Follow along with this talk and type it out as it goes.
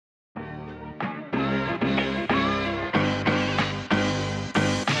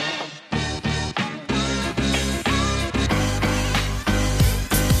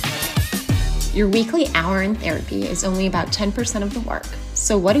Your weekly hour in therapy is only about 10% of the work.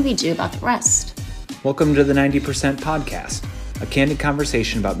 So what do we do about the rest? Welcome to the 90% Podcast, a candid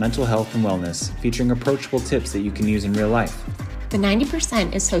conversation about mental health and wellness, featuring approachable tips that you can use in real life. The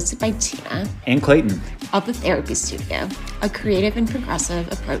 90% is hosted by Tina And Clayton of the Therapy Studio, a creative and progressive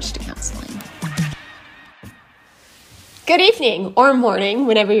approach to counseling. Good evening or morning,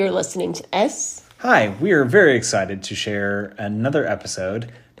 whenever you're listening to this. Hi, we are very excited to share another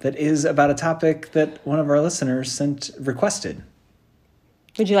episode that is about a topic that one of our listeners requested.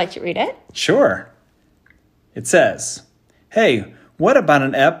 Would you like to read it? Sure. It says, hey, what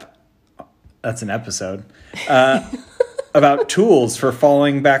about that's an episode, about tools for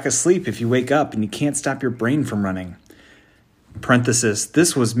falling back asleep if you wake up and you can't stop your brain from running. Parenthesis,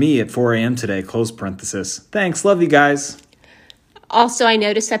 this was me at 4 a.m. today, close parenthesis. Thanks, love you guys. Also, I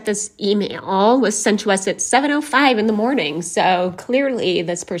noticed that this email was sent to us at 7:05 in the morning. So clearly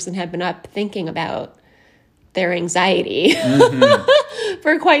this person had been up thinking about their anxiety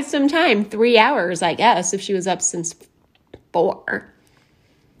for quite some time. 3 hours, I guess, if she was up since 4.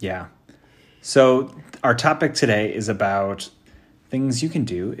 Yeah. So our topic today is about things you can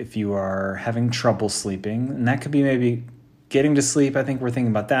do if you are having trouble sleeping. And that could be maybe getting to sleep. I think we're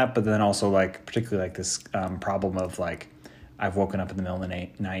thinking about that. But then also particularly this problem of I've woken up in the middle of the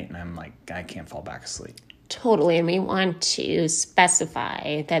night and I'm I can't fall back asleep. Totally. And we want to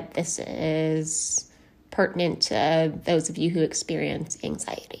specify that this is pertinent to those of you who experience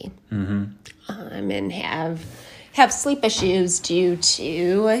anxiety and have sleep issues due to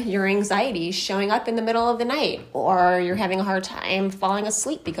your anxiety showing up in the middle of the night, or you're having a hard time falling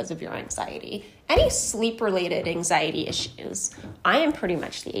asleep because of your anxiety. Any sleep-related anxiety issues. I am pretty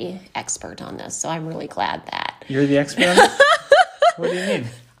much the expert on this, so I'm really glad that. You're the expert on this? What do you mean?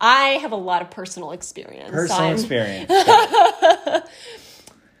 I have a lot of personal experience. Experience.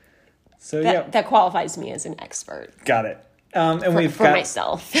 So that qualifies me as an expert. Got it. And we've got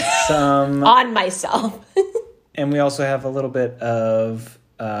myself. On myself. And we also have a little bit of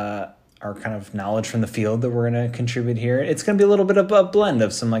our kind of knowledge from the field that we're going to contribute here. It's going to be a little bit of a blend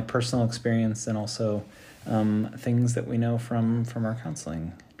of some personal experience and also things that we know from our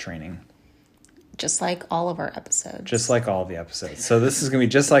counseling training. Just like all of our episodes. Just like all the episodes. So this is going to be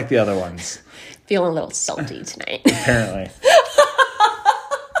just like the other ones. Feeling a little salty tonight. Apparently.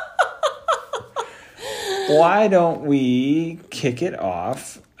 Why don't we kick it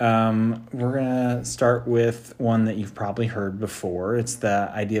off? We're going to start with one that you've probably heard before. It's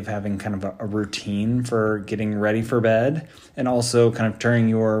the idea of having kind of a routine for getting ready for bed and also kind of turning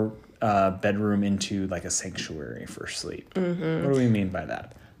your bedroom into a sanctuary for sleep. Mm-hmm. What do we mean by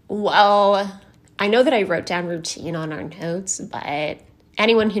that? Well, I know that I wrote down routine on our notes, but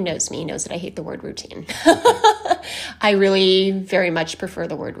anyone who knows me knows that I hate the word routine. I really very much prefer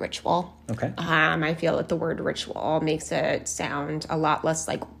the word ritual. Okay. I feel that the word ritual makes it sound a lot less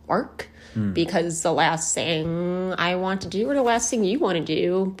like work because the last thing I want to do or the last thing you want to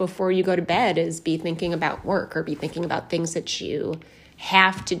do before you go to bed is be thinking about work or be thinking about things that you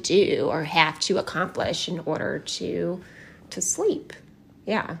have to do or have to accomplish in order to sleep.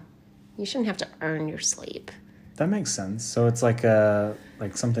 Yeah. You shouldn't have to earn your sleep. That makes sense. So it's like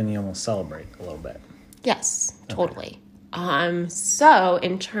something you almost celebrate a little bit. Yes, totally. Okay. So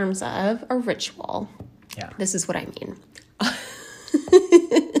in terms of a ritual, this is what I mean.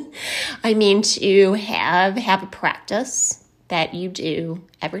 I mean to have a practice that you do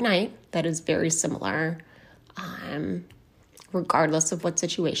every night that is very similar, regardless of what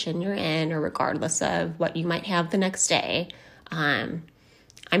situation you're in or regardless of what you might have the next day.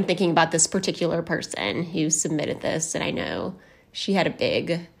 I'm thinking about this particular person who submitted this, and I know she had a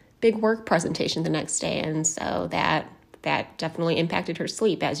big work presentation the next day, and so that definitely impacted her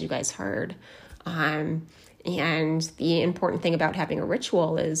sleep, as you guys heard. And the important thing about having a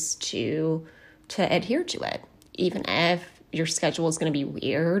ritual is to adhere to it, even if your schedule is going to be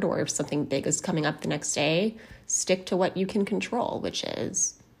weird or if something big is coming up the next day. Stick to what you can control, which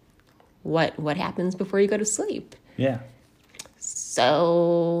is what happens before you go to sleep. Yeah.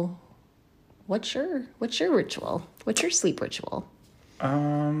 So, what's your ritual? What's your sleep ritual?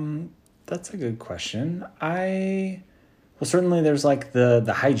 That's a good question. Certainly there's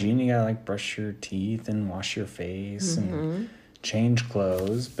the hygiene. You gotta brush your teeth and wash your face and change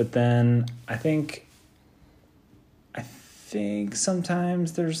clothes. But then I think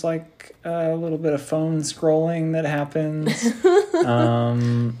sometimes there's a little bit of phone scrolling that happens.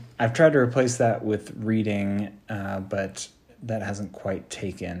 I've tried to replace that with reading, but that hasn't quite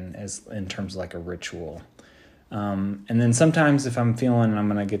taken as in terms of a ritual. And then sometimes if I'm feeling, and I'm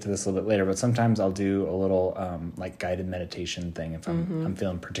going to get to this a little bit later, but sometimes I'll do a little guided meditation thing if I'm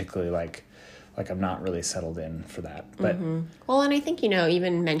feeling particularly like I'm not really settled in for that. But Well, and I think,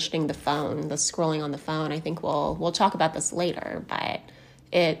 even mentioning the phone, the scrolling on the phone, I think we'll talk about this later, but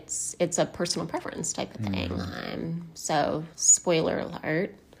it's a personal preference type of thing. So spoiler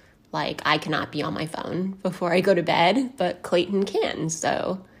alert, like I cannot be on my phone before I go to bed, but Clayton can.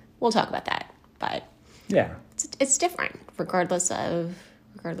 So we'll talk about that. But yeah, it's different regardless of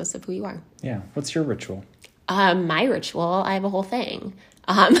who you are. yeah. What's your ritual? My ritual, I have a whole thing.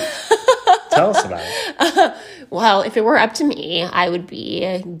 Tell us about it. Well, if it were up to me, I would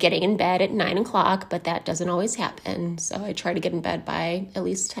be getting in bed at 9 o'clock, but that doesn't always happen. So I try to get in bed by at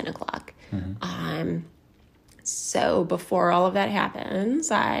least 10 o'clock. So before all of that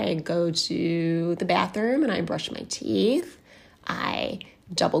happens, I go to the bathroom and I brush my teeth. I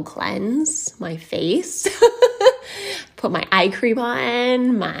double cleanse my face, put my eye cream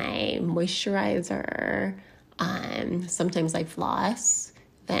on, my moisturizer. Sometimes I floss.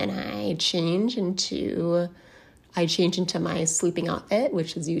 Then I change into my sleeping outfit,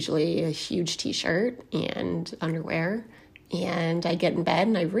 which is usually a huge t-shirt and underwear. And I get in bed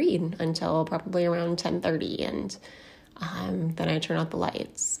and I read until probably around 10:30, and then I turn out the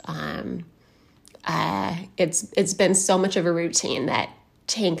lights. It's been so much of a routine that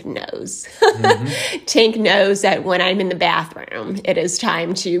Tank knows. Tank knows that when I'm in the bathroom, it is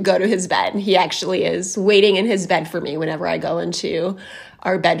time to go to his bed. He actually is waiting in his bed for me whenever I go into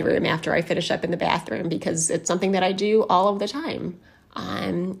our bedroom after I finish up in the bathroom, because it's something that I do all of the time.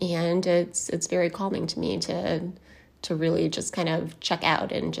 And it's very calming to me to really just kind of check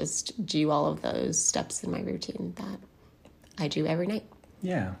out and just do all of those steps in my routine that I do every night.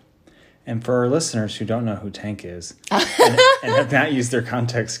 Yeah. And for our listeners who don't know who Tank is and have not used their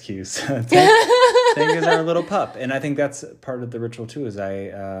context cues, Tank is our little pup. And I think that's part of the ritual too, is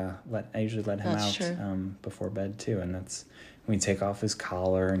I usually let him out before bed too. And that's when we take off his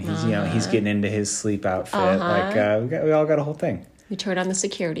collar and he's, he's getting into his sleep outfit. Like we all got a whole thing. We turn on the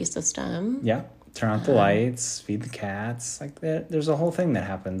security system. Yeah. Turn out the lights, feed the cats, like that. There's a whole thing that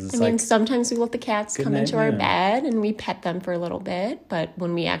happens. It's sometimes we let the cats come into our bed and we pet them for a little bit, but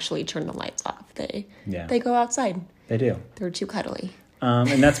when we actually turn the lights off, they go outside. They do. They're too cuddly.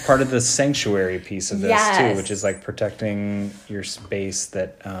 And that's part of the sanctuary piece of this too, which is like protecting your space.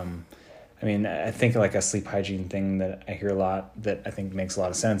 That I think like a sleep hygiene thing that I hear a lot that I think makes a lot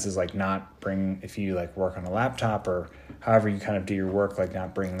of sense is like if you like work on a laptop or however you kind of do your work, like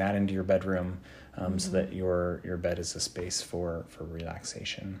not bring that into your bedroom. So that your bed is a space for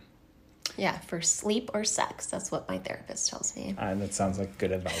relaxation. Yeah, for sleep or sex. That's what my therapist tells me. That sounds like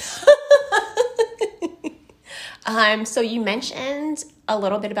good advice. So you mentioned a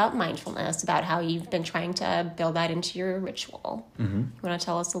little bit about mindfulness, about how you've been trying to build that into your ritual. Mm-hmm. You want to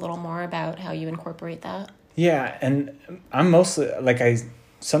tell us a little more about how you incorporate that? Yeah, and I'm mostly, like, I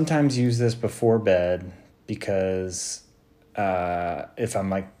sometimes use this before bed because if I'm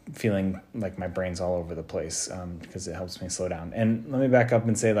like feeling like my brain's all over the place, because it helps me slow down. And let me back up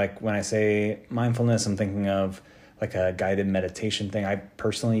and say, like, when I say mindfulness, I'm thinking of like a guided meditation thing. I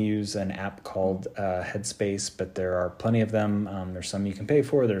personally use an app called Headspace, but there are plenty of them. There's some you can pay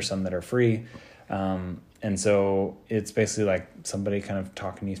for, there's some that are free. And so it's basically like somebody kind of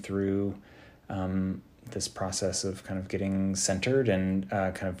talking you through this process of kind of getting centered and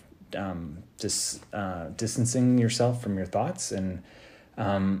distancing yourself from your thoughts. And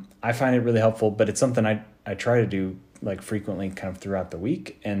I find it really helpful, but it's something I try to do like frequently kind of throughout the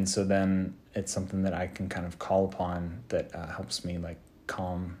week. And so then it's something that I can kind of call upon that helps me like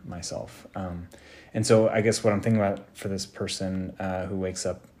calm myself. And so I guess what I'm thinking about for this person who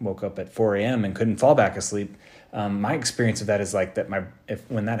woke up at 4 a.m. and couldn't fall back asleep, my experience of that is like that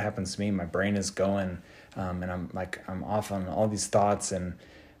when that happens to me, my brain is going and I'm off on all these thoughts, and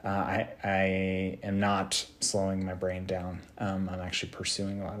I am not slowing my brain down. I'm actually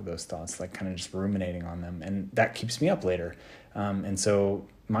pursuing a lot of those thoughts, like kind of just ruminating on them, and that keeps me up later. And so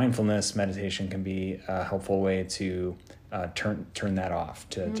mindfulness meditation can be a helpful way to turn that off,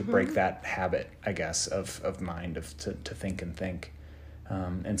 to break that habit, I guess, of mind to think and think.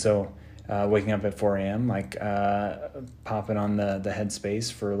 And so waking up at 4 a.m., like popping on the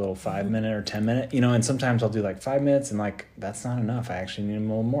Headspace for a little 5-minute or 10-minute, and sometimes I'll do like 5 minutes and like, that's not enough. I actually need a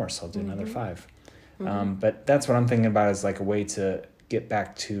little more. So I'll do another 5. But that's what I'm thinking about, is like a way to get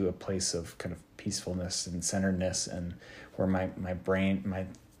back to a place of kind of peacefulness and centeredness, and where my brain, my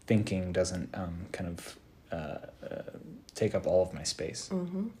thinking doesn't take up all of my space.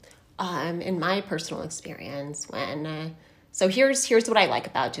 In my personal experience, when So here's what I like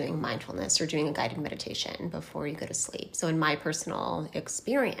about doing mindfulness or doing a guided meditation before you go to sleep. So in my personal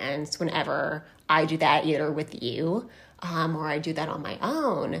experience, whenever I do that either with you or I do that on my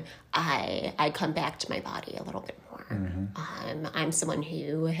own, I come back to my body a little bit more. I'm someone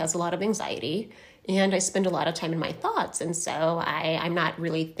who has a lot of anxiety, and I spend a lot of time in my thoughts. And so I'm not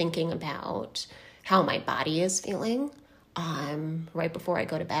really thinking about how my body is feeling right before I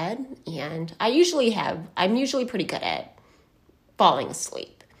go to bed. And I'm usually pretty good at falling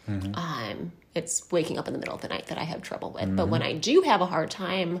asleep. It's waking up in the middle of the night that I have trouble with. But when I do have a hard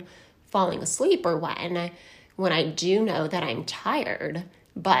time falling asleep, or when I do know that I'm tired,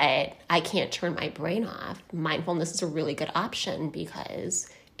 but I can't turn my brain off, mindfulness is a really good option because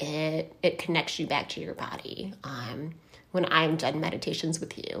it connects you back to your body. When I'm done meditations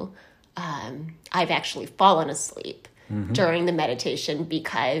with you, I've actually fallen asleep during the meditation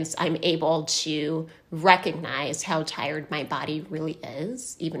because I'm able to recognize how tired my body really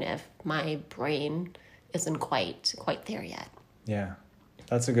is, even if my brain isn't quite there yet. Yeah,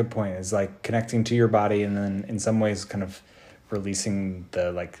 that's a good point. It's like connecting to your body, and then in some ways kind of releasing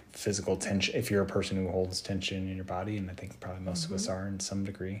the like physical tension. If you're a person who holds tension in your body, and I think probably most of us are in some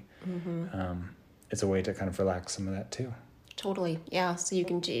degree, it's a way to kind of relax some of that too. Totally. Yeah. So you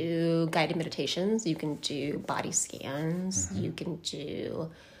can do guided meditations, you can do body scans, you can do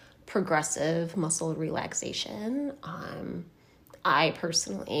progressive muscle relaxation. I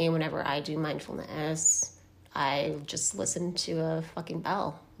personally, whenever I do mindfulness, I just listen to a fucking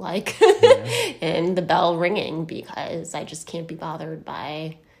bell, and the bell ringing, because I just can't be bothered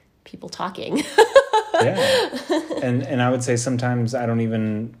by people talking. Yeah. And I would say sometimes I don't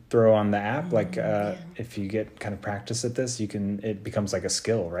even throw on the app. If you get kind of practice at this, it becomes like a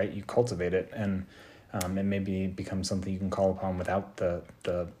skill, right? You cultivate it, and it maybe becomes something you can call upon without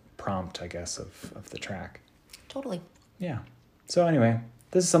the prompt, I guess, of the track. Totally. Yeah. So anyway,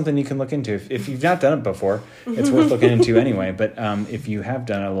 this is something you can look into. If you've not done it before, it's worth looking into anyway. But if you have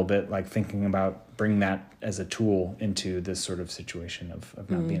done it a little bit, like thinking about bringing that as a tool into this sort of situation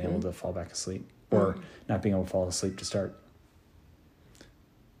of not being able to fall back asleep, or not being able to fall asleep to start.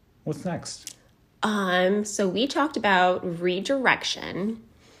 What's next? So we talked about redirection.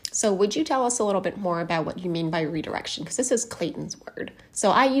 So would you tell us a little bit more about what you mean by redirection? Because this is Clayton's word. So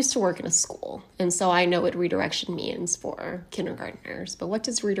I used to work in a school, and so I know what redirection means for kindergartners. But what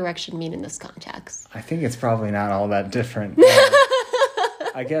does redirection mean in this context? I think it's probably not all that different.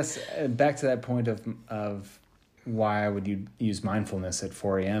 I guess back to that point of why I would use mindfulness at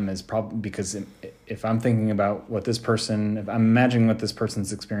 4 a.m. is probably because if I'm thinking about if I'm imagining what this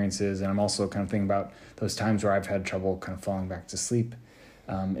person's experience is, and I'm also kind of thinking about those times where I've had trouble kind of falling back to sleep,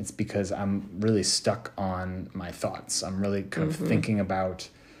 it's because I'm really stuck on my thoughts. I'm really kind of thinking about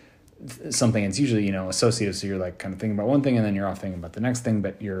something. It's usually, associative. So you're like kind of thinking about one thing and then you're off thinking about the next thing,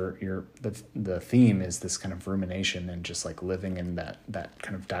 but the theme is this kind of rumination and just like living in that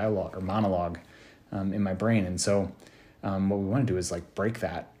kind of dialogue or monologue in my brain. And so what we want to do is like break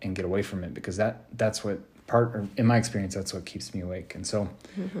that and get away from it, because that's what in my experience, that's what keeps me awake. And so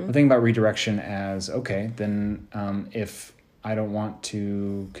I'm thinking about redirection as, okay, then if I don't want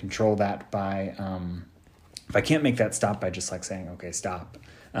to control that by, if I can't make that stop by just like saying, okay, stop,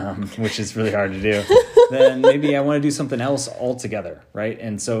 which is really hard to do, then maybe I want to do something else altogether, right?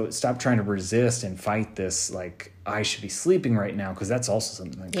 And so stop trying to resist and fight this, like, I should be sleeping right now, because that's also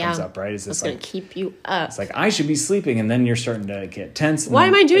something that comes up, right? Is this going to keep you up? It's like, I should be sleeping, and then you're starting to get tense. Why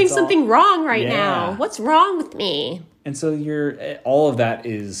am I doing something wrong right now? What's wrong with me? And so all of that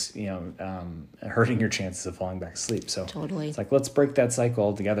is, hurting your chances of falling back asleep. So totally. It's like, let's break that cycle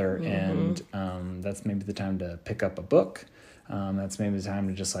altogether. And that's maybe the time to pick up a book. That's maybe the time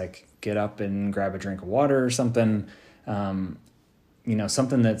to just like get up and grab a drink of water or something,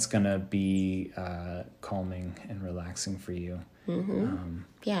 something that's going to be calming and relaxing for you.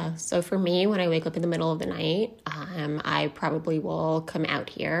 Yeah. So for me, when I wake up in the middle of the night, I probably will come out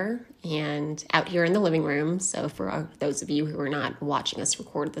here in the living room. So for those of you who are not watching us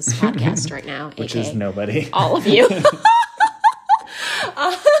record this podcast right now, which is nobody, all of you,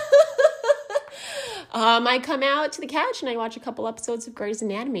 I come out to the couch and I watch a couple episodes of Grey's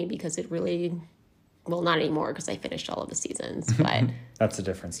Anatomy, because it really, well, not anymore because I finished all of the seasons, but that's a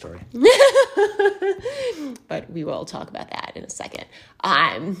different story. But we will talk about that in a second.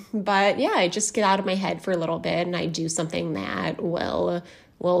 But yeah, I just get out of my head for a little bit and I do something that will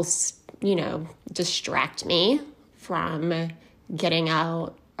distract me from getting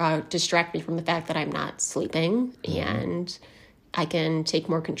out, distract me from the fact that I'm not sleeping, and I can take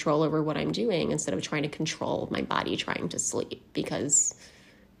more control over what I'm doing instead of trying to control my body trying to sleep. Because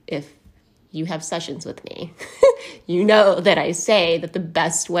if you have sessions with me. You know that I say that the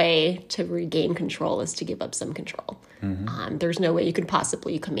best way to regain control is to give up some control. There's no way you could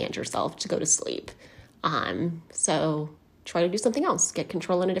possibly command yourself to go to sleep. So try to do something else. Get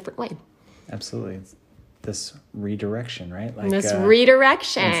control in a different way. Absolutely. It's this redirection, right? Like this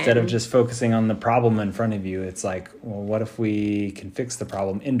redirection. Instead of just focusing on the problem in front of you, it's like, well, what if we can fix the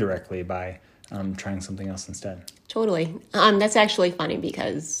problem indirectly by trying something else instead? Totally. That's actually funny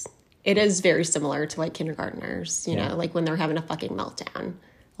because it is very similar to like kindergartners, you know, like when they're having a fucking meltdown,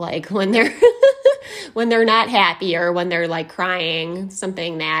 like when they're when they're not happy or when they're like crying.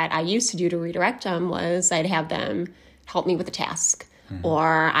 Something that I used to do to redirect them was I'd have them help me with a task,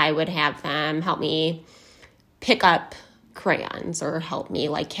 or I would have them help me pick up crayons or help me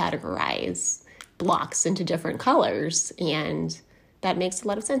like categorize blocks into different colors. And that makes a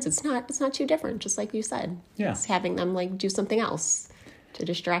lot of sense. It's not too different, just like you said. Yeah. It's having them like do something else to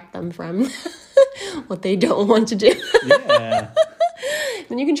distract them from what they don't want to do. Yeah.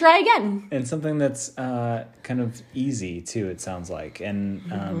 Then you can try again. And something that's kind of easy too, it sounds like,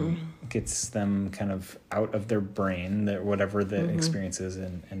 and gets them kind of out of their brain, whatever the experience is,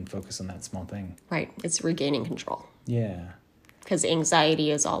 and focus on that small thing. Right. It's regaining control. Yeah. Because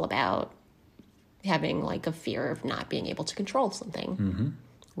anxiety is all about having like a fear of not being able to control something,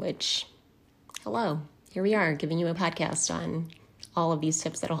 which, hello, here we are giving you a podcast on all of these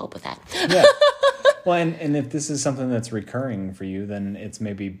tips that'll help with that. Yeah. Well, and if this is something that's recurring for you, then it's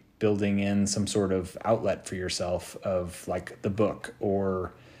maybe building in some sort of outlet for yourself of like the book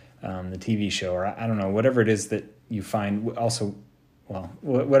or the TV show, or I don't know, whatever it is that you find. Also, well,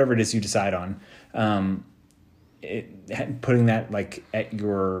 whatever it is you decide on, putting that like at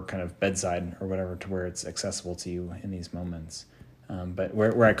your kind of bedside or whatever, to where it's accessible to you in these moments. But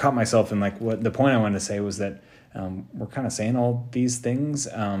where I caught myself, and like what the point I wanted to say was that we're kind of saying all these things,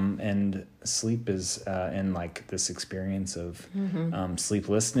 and sleep is and like this experience of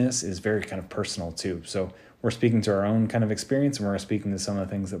sleeplessness is very kind of personal too. So we're speaking to our own kind of experience, and we're speaking to some of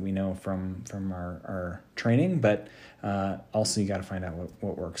the things that we know from our training, but also you got to find out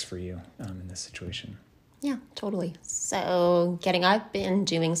what works for you in this situation. Yeah, totally. So getting up and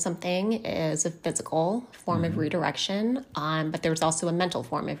doing something is a physical form of redirection, but there's also a mental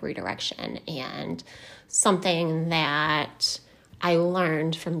form of redirection. And something that I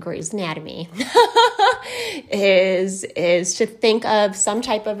learned from Grey's Anatomy is to think of some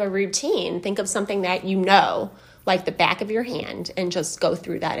type of a routine. Think of something that you know, like the back of your hand, and just go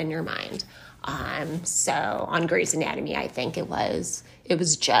through that in your mind. So on Grey's Anatomy, I think it was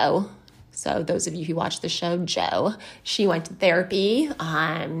Jo. So those of you who watch the show, Jo, she went to therapy,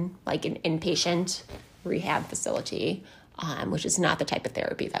 like an inpatient rehab facility, which is not the type of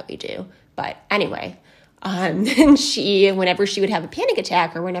therapy that we do. But anyway, and whenever she would have a panic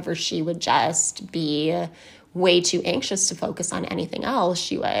attack, or whenever she would just be way too anxious to focus on anything else,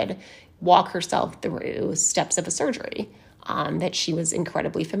 she would walk herself through steps of a surgery that she was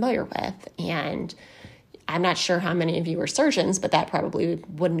incredibly familiar with. And I'm not sure how many of you are surgeons, but that probably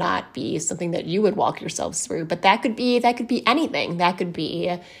would not be something that you would walk yourselves through. But that could be anything. That could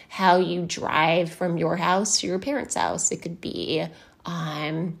be how you drive from your house to your parents' house. It could be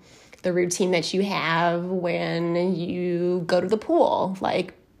the routine that you have when you go to the pool,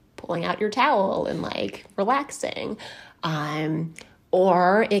 like pulling out your towel and like relaxing.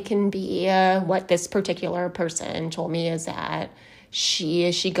 Or it can be what this particular person told me is that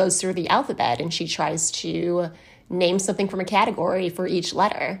she goes through the alphabet and she tries to name something from a category for each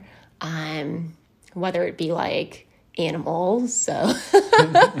letter, whether it be like animals, so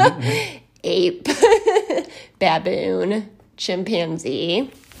ape, baboon,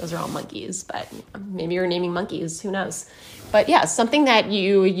 chimpanzee. Those are all monkeys, but maybe you're naming monkeys, who knows? But yeah, something that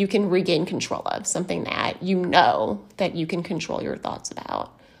you can regain control of, something that you know that you can control your thoughts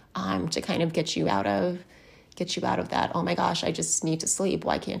about, to kind of get you out of that, oh my gosh, I just need to sleep.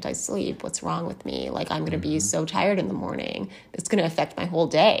 Why can't I sleep? What's wrong with me? Like, I'm going to be so tired in the morning. It's going to affect my whole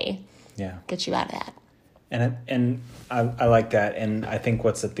day. Yeah. Get you out of that. And I like that. And I think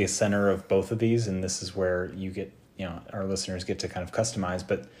what's at the center of both of these, and this is where you get, our listeners get to kind of customize,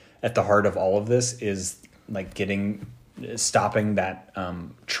 but at the heart of all of this is like stopping that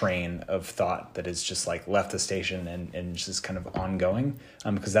train of thought that is just like left the station and just kind of ongoing,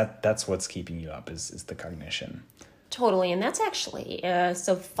 because that's what's keeping you up is the cognition. Totally. And that's actually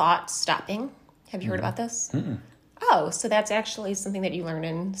so thought stopping. Have you heard about this? Mm-mm. Oh, so that's actually something that you learn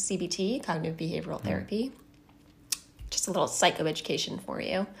in CBT, cognitive behavioral therapy. Just a little psychoeducation for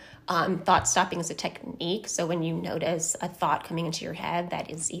you. Thought stopping is a technique. So when you notice a thought coming into your head that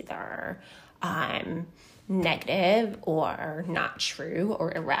is either negative or not true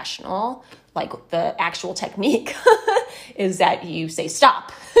or irrational. Like the actual technique is that you say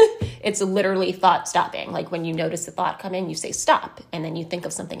stop. It's literally thought stopping. Like when you notice a thought come in, you say stop, and then you think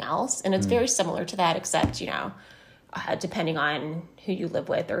of something else. And it's very similar to that, except, depending on who you live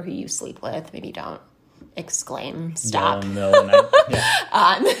with or who you sleep with, maybe don't exclaim stop. Yeah.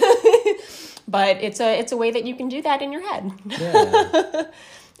 But it's a way that you can do that in your head. Yeah.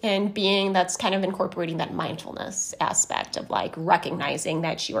 And that's kind of incorporating that mindfulness aspect of like recognizing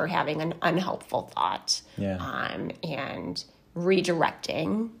that you are having an unhelpful thought. Yeah. And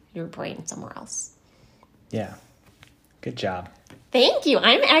redirecting your brain somewhere else. Yeah. Good job. Thank you.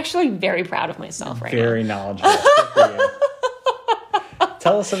 I'm actually very proud of myself right now. Very knowledgeable. Good for you.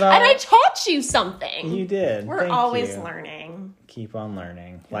 Tell us about... And I taught you something. You did. We're Thank always you. Learning. Keep on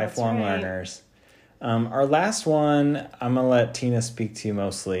learning. That's Lifelong right. learners. Our last one, I'm going to let Tina speak to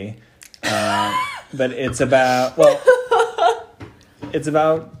mostly. But it's about, it's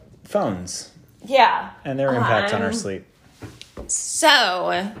about phones. Yeah. And their impact on our sleep.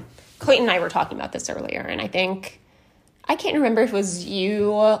 So, Clayton and I were talking about this earlier, and I can't remember if it was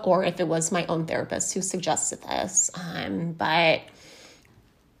you or if it was my own therapist who suggested this, but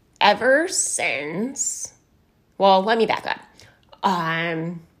ever since, well, let me back up.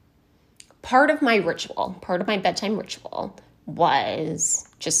 Part of my bedtime ritual was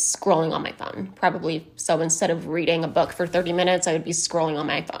just scrolling on my phone. Probably, so instead of reading a book for 30 minutes, I would be scrolling on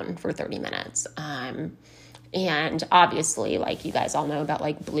my phone for 30 minutes. And obviously, like, you guys all know about,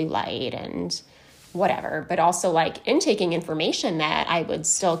 like, blue light and whatever, but also, like, intaking information that I would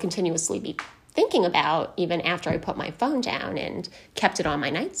still continuously be thinking about even after I put my phone down and kept it on my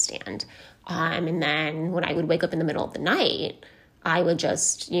nightstand. And then when I would wake up in the middle of the night, I would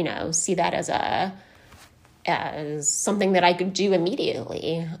just, see that as something that I could do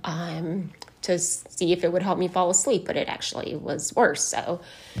immediately to see if it would help me fall asleep, but it actually was worse. So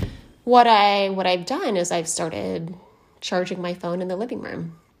what I've done is I've started charging my phone in the living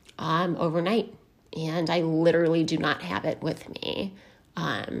room overnight, and I literally do not have it with me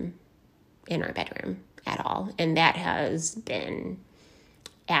in our bedroom at all, and that has been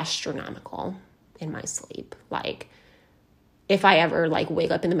astronomical in my sleep. Like, if I ever wake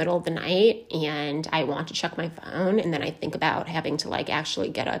up in the middle of the night and I want to check my phone, and then I think about having to actually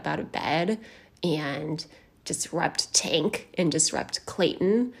get up out of bed and disrupt Tank and disrupt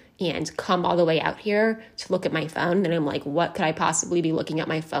Clayton and come all the way out here to look at my phone, then I'm like, what could I possibly be looking at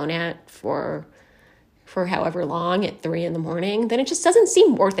my phone at for however long at 3 a.m, then it just doesn't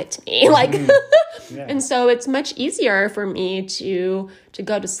seem worth it to me. Yeah. And so it's much easier for me to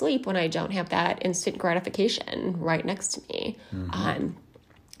go to sleep when I don't have that instant gratification right next to me.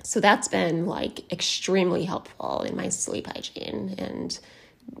 So that's been extremely helpful in my sleep hygiene and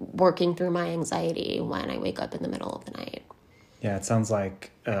working through my anxiety when I wake up in the middle of the night. Yeah, it sounds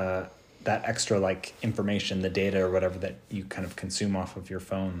like that extra information, the data or whatever that you kind of consume off of your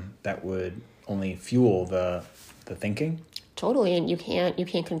phone, that would only fuel the thinking. Totally, and you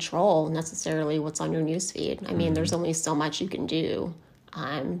can't control necessarily what's on your newsfeed. I mean, there's only so much you can do.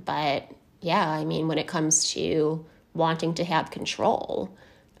 But yeah, I mean, when it comes to wanting to have control,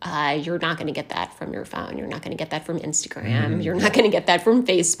 you're not going to get that from your phone. You're not going to get that from Instagram. You're not going to get that from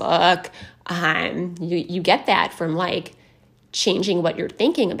Facebook. You get that from changing what you're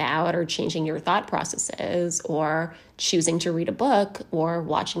thinking about, or changing your thought processes, or choosing to read a book or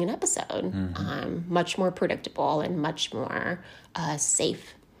watching an episode. Much more predictable and much more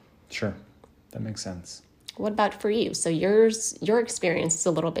safe. Sure. That makes sense. What about for you? So your experience is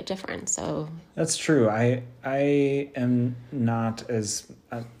a little bit different. So that's true. I am not as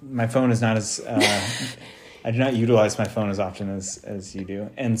my phone is not as I do not utilize my phone as often as you do,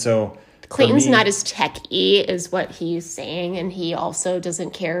 and so Clayton's not as techy is what he's saying, and he also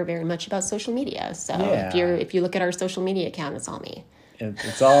doesn't care very much about social media. So if you look at our social media account, it's all me.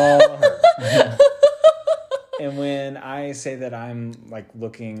 It's all her. And when I say that I'm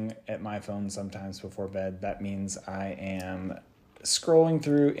looking at my phone sometimes before bed, that means I am scrolling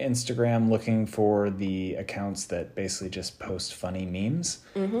through Instagram looking for the accounts that basically just post funny memes.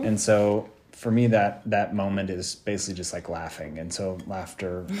 And so for me, that moment is basically just laughing. And so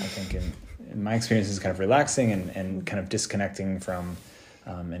laughter, I think in my experience, is kind of relaxing and kind of disconnecting from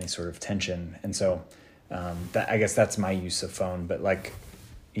any sort of tension. And so I guess that's my use of phone. But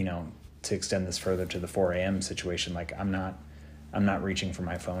to extend this further to the 4 a.m. situation, I'm not reaching for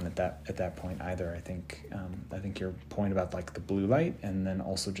my phone at that point either. I think your point about the blue light, and then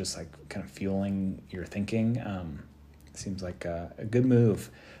also just kind of fueling your thinking, seems like a good move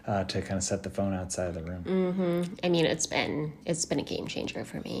to kind of set the phone outside of the room. I mean, it's been a game changer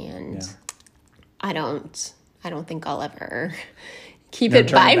for me, and I don't think I'll ever keep Never it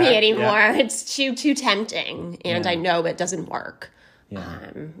turn by it me back, anymore. yeah. It's too tempting, and Yeah. I know it doesn't work. Yeah.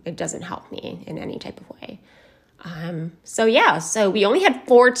 It doesn't help me in any type of way. So we only had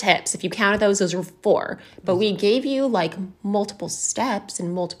 4 tips. If you counted those were 4. But we gave you like multiple steps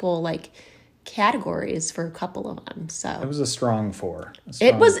and multiple like categories for a couple of them. So It was a strong 4.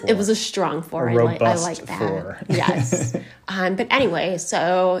 it was a strong 4. A I robust like that. 4. Yes. But anyway,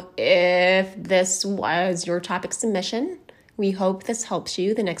 so if this was your topic submission, we hope this helps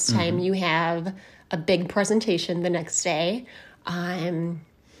you the next time you have a big presentation the next day. And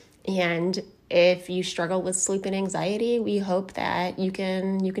if you struggle with sleep and anxiety, we hope that you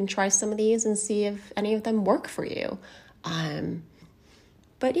can try some of these and see if any of them work for you.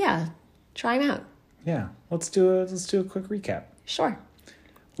 But yeah, try them out. Yeah. Let's do a quick recap. Sure.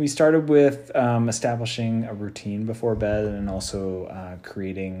 We started with establishing a routine before bed, and also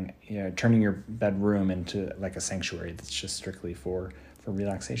turning your bedroom into like a sanctuary that's just strictly for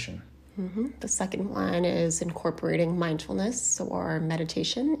relaxation. The second one is incorporating mindfulness or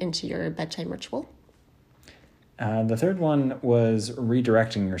meditation into your bedtime ritual. The third one was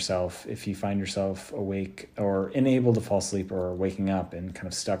redirecting yourself if you find yourself awake or unable to fall asleep or waking up and kind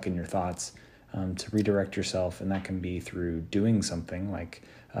of stuck in your thoughts, to redirect yourself. And that can be through doing something like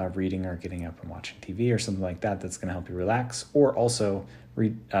reading or getting up and watching TV or something like that that's going to help you relax, or also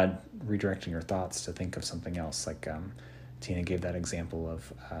redirecting your thoughts to think of something else. Like Tina gave that example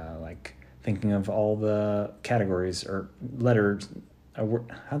of like thinking of all the categories or letters.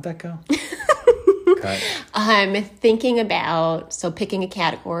 How'd that go? Thinking about, picking a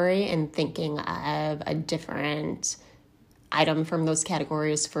category and thinking of a different item from those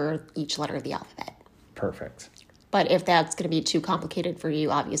categories for each letter of the alphabet. Perfect. But if that's going to be too complicated for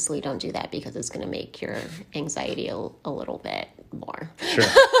you, obviously don't do that, because it's going to make your anxiety a little bit more. Sure.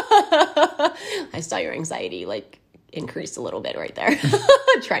 I saw your anxiety increase a little bit right there.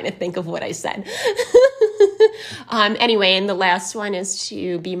 Trying to think of what I said. Anyway, and the last one is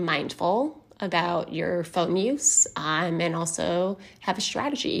to be mindful about your phone use, and also have a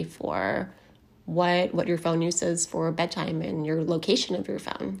strategy for what your phone use is for bedtime and your location of your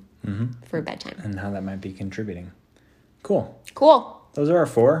phone for bedtime. And how that might be contributing. Cool. Those are our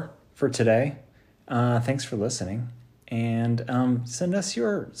 4 for today. Thanks for listening. And send us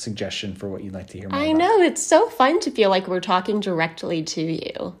your suggestion for what you'd like to hear more about. I know, it's so fun to feel like we're talking directly to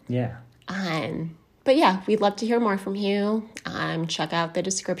you. Yeah. But yeah, we'd love to hear more from you. Check out the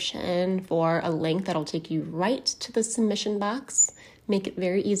description for a link that'll take you right to the submission box. Make it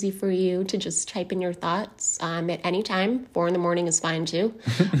very easy for you to just type in your thoughts at any time. 4 a.m. is fine too.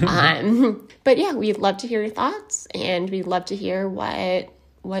 But yeah, we'd love to hear your thoughts, and we'd love to hear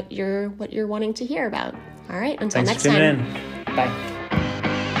what you're wanting to hear about. All right, until Thanks next for tuning time. in. Bye.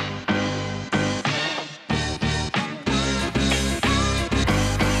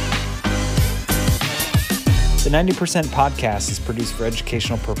 The 90% podcast is produced for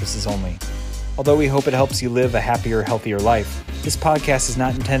educational purposes only. Although we hope it helps you live a happier, healthier life, this podcast is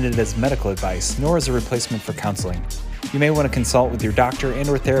not intended as medical advice, nor as a replacement for counseling. You may want to consult with your doctor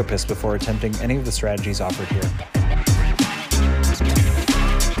and/or therapist before attempting any of the strategies offered here.